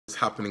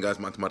happening, guys?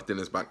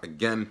 Martinez back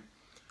again.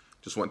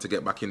 Just want to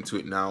get back into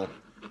it now.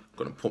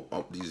 Gonna put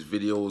up these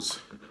videos.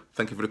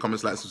 Thank you for the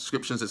comments, likes,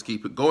 subscriptions. Let's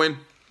keep it going.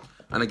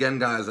 And again,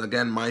 guys,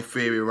 my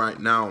theory right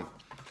now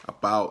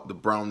about the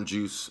brown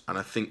juice, and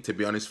I think, to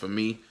be honest, for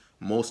me,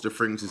 most of the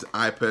fragrances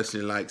I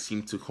personally like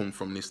seem to come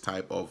from this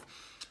type of,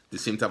 they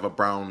seem to have a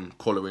brown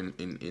colouring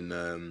in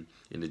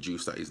the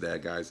juice that is there,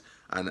 guys.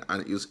 And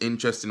it was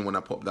interesting when I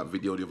put up that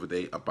video the other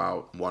day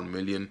about 1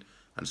 million,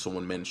 and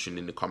someone mentioned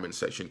in the comment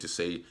section to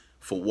say,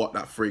 for what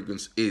that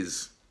fragrance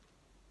is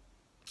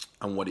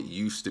and what it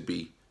used to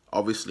be,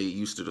 obviously it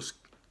used to just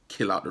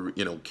kill out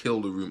the,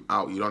 kill the room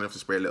out. You don't have to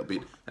spray a little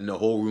bit and the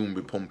whole room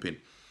will be pumping,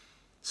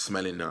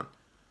 smelling that.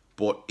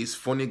 But it's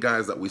funny,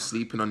 guys, that we're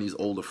sleeping on these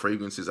older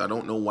fragrances. I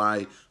don't know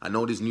why. I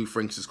know there's new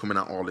fragrances coming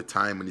out all the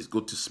time, and it's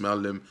good to smell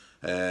them.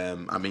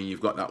 I mean,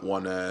 you've got that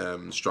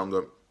one,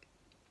 Stronger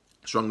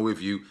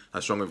With You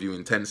and Stronger With You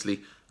Intensely.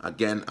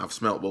 Again, I've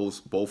smelled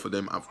both of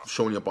them. I've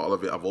shown you a bottle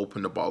of it. I've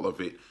opened a bottle of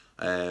it.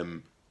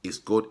 It's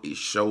good. It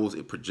shows.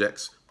 It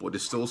projects. But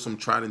there's still some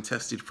tried and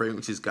tested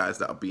fragrances, guys,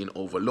 that are being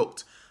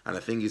overlooked. And I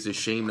think it's a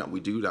shame that we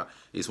do that.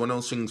 It's one of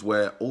those things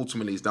where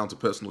ultimately it's down to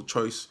personal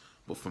choice.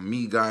 But for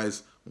me,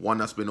 guys, one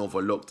that's been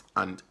overlooked,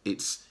 and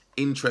it's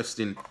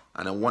interesting,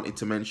 and I wanted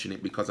to mention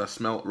it because I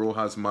smelled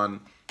Rohan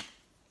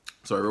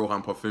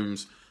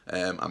Parfums.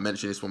 I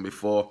mentioned this one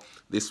before.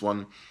 This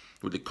one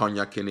with the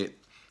cognac in it,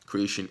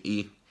 Creation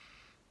E.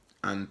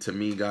 And to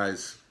me,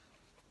 guys,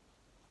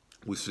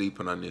 we're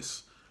sleeping on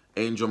this.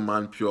 Angel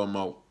Man Pure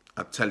Malt.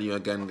 I tell you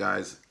again,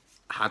 guys,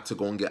 I had to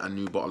go and get a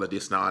new bottle of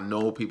this. Now, I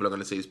know people are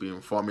going to say it's being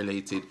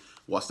formulated.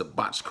 What's the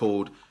batch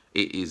code?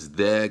 It is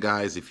there,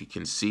 guys, if you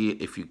can see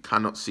it. If you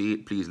cannot see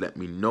it, please let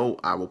me know.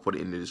 I will put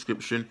it in the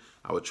description.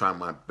 I will try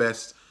my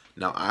best.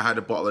 Now, I had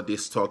a bottle of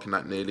this, talking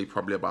like nearly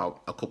probably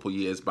about a couple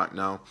years back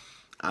now.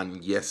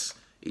 And yes,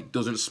 it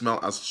doesn't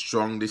smell as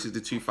strong. This is the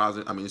it's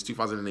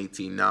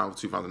 2018 now,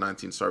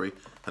 2019, sorry.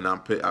 And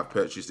I've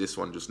purchased this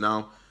one just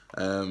now.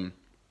 100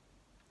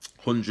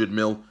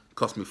 ml,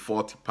 cost me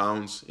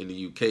 £40 in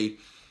the UK.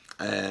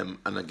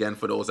 And again,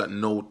 for those that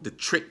know the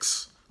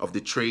tricks of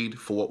the trade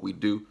for what we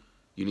do,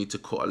 you need to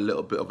cut a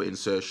little bit of an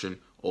insertion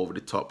over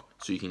the top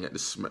so you can get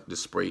the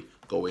spray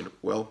going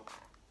well.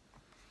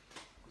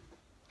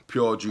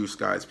 Pure juice,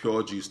 guys,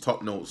 pure juice.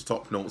 Top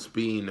notes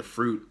being the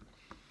fruit.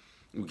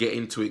 We get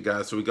into it,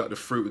 guys. So we got the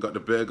fruit, we got the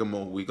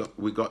bergamot,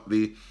 we got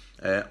the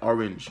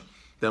orange.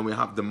 Then we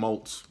have the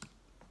malt,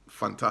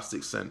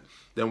 fantastic scent.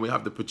 Then we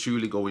have the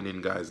patchouli going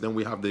in, guys. Then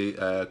we have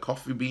the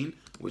coffee bean,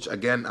 which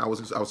again I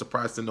was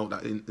surprised to know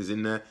that is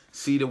in there.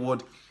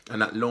 Cedarwood,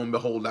 and that, lo and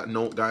behold, that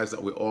note, guys,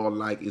 that we all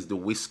like is the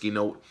whiskey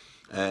note,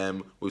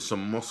 with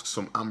some musk,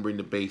 some amber in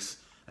the base,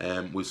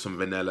 with some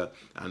vanilla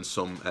and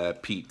some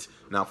peat.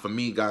 Now for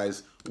me,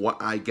 guys, what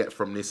I get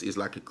from this is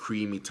like a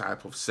creamy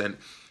type of scent.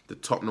 The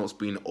top notes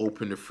being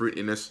open, the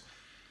fruitiness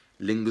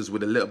lingers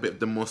with a little bit of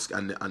the musk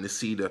and the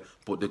cedar,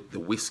 but the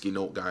whiskey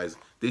note, guys.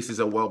 This is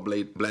a well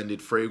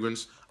blended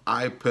fragrance.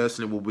 I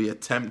personally will be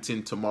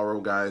attempting tomorrow,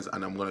 guys,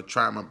 and I'm going to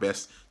try my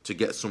best to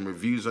get some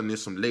reviews on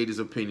this, some ladies'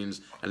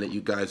 opinions, and let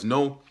you guys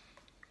know,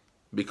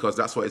 because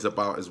that's what it's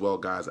about as well,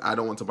 guys. I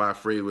don't want to buy a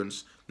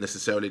fragrance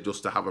necessarily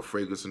just to have a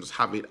fragrance and just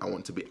have it. I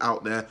want to be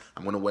out there.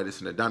 I'm going to wear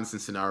this in a dancing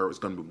scenario. It's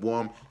going to be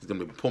warm. It's going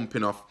to be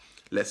pumping off.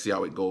 Let's see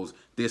how it goes.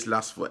 This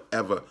lasts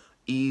forever.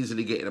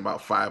 Easily getting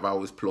about 5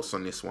 hours plus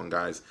on this one,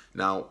 guys.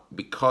 Now,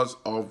 because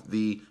of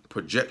the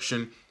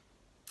projection,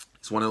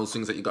 it's one of those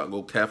things that you got to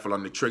go careful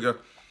on the trigger.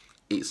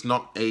 It's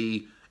not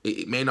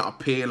it may not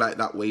appear like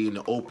that way in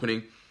the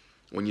opening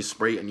when you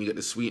spray it and you get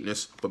the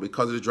sweetness, but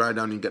because of the dry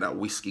down, you get that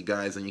whiskey,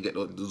 guys, and you get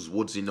those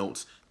woodsy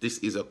notes. This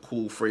is a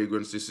cool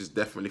fragrance. This is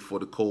definitely for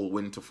the cold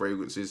winter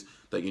fragrances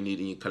that you need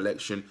in your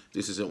collection.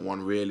 This isn't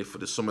one really for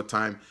the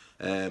summertime.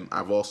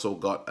 I've also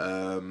got,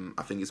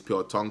 I think it's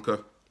Pure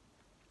Tonka.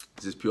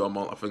 This is Pure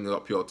Malt. I think I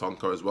got Pure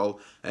Tonka as well.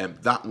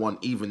 That one,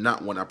 even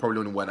that one, I probably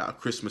only wear that at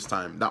Christmas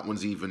time. That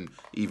one's even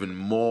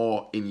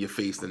more in your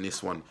face than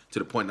this one, to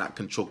the point that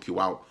can choke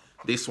you out.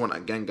 This one,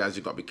 again, guys,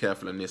 you got to be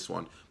careful on this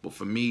one. But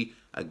for me,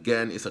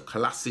 again, it's a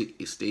classic.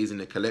 It stays in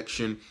the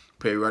collection.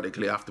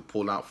 Periodically, I have to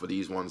pull out for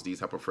these ones, these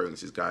type of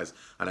fragrances, guys.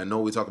 And I know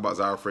we talk about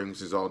Zara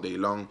fragrances all day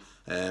long,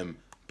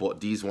 but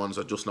these ones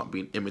are just not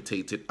being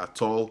imitated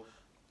at all.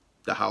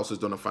 The house has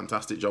done a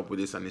fantastic job with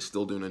this, and is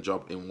still doing a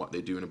job in what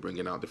they're doing and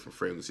bringing out different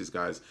fragrances,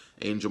 guys.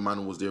 Angel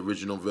Man was the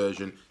original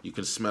version. You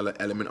can smell an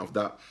element of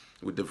that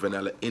with the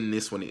vanilla in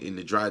this one, in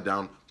the dry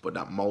down. But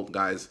that malt,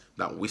 guys,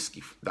 that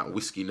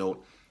whiskey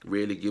note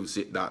really gives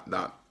it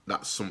that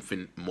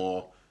something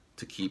more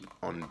to keep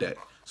on deck.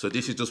 So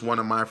this is just one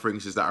of my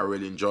fragrances that I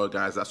really enjoy,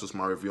 guys. That's just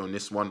my review on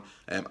this one.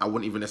 I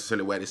wouldn't even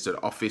necessarily wear this to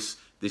the office.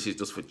 This is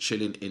just for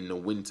chilling in the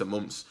winter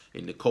months,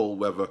 in the cold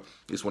weather.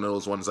 It's one of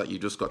those ones that you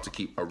just got to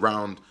keep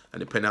around, and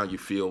depending on how you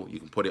feel, you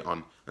can put it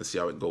on and see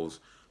how it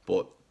goes.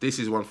 But this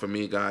is one for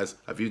me, guys.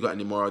 Have you got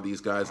any more of these,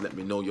 guys? Let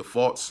me know your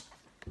thoughts.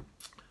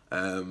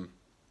 And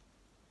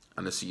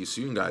I'll see you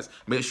soon, guys.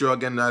 Make sure,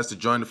 again, guys, to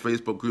join the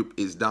Facebook group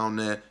is down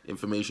there.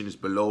 Information is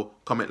below.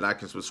 Comment,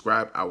 like, and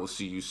subscribe. I will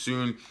see you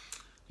soon.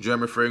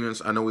 German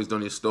fragrance. I know he's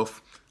done his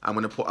stuff. I'm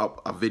going to put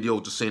up a video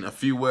just saying a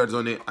few words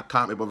on it. I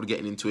can't be bothered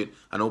getting into it.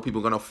 I know people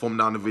are going to thumb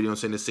down the video and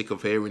saying they're sick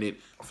of hearing it.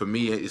 For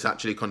me, it's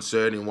actually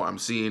concerning what I'm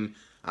seeing,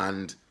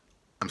 and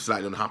I'm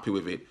slightly unhappy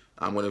with it.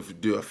 I'm going to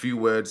do a few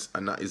words,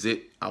 and that is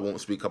it. I won't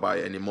speak about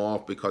it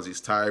anymore because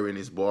it's tiring,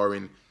 it's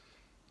boring.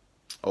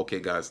 Okay,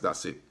 guys,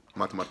 that's it.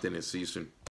 Mathematic, see you soon.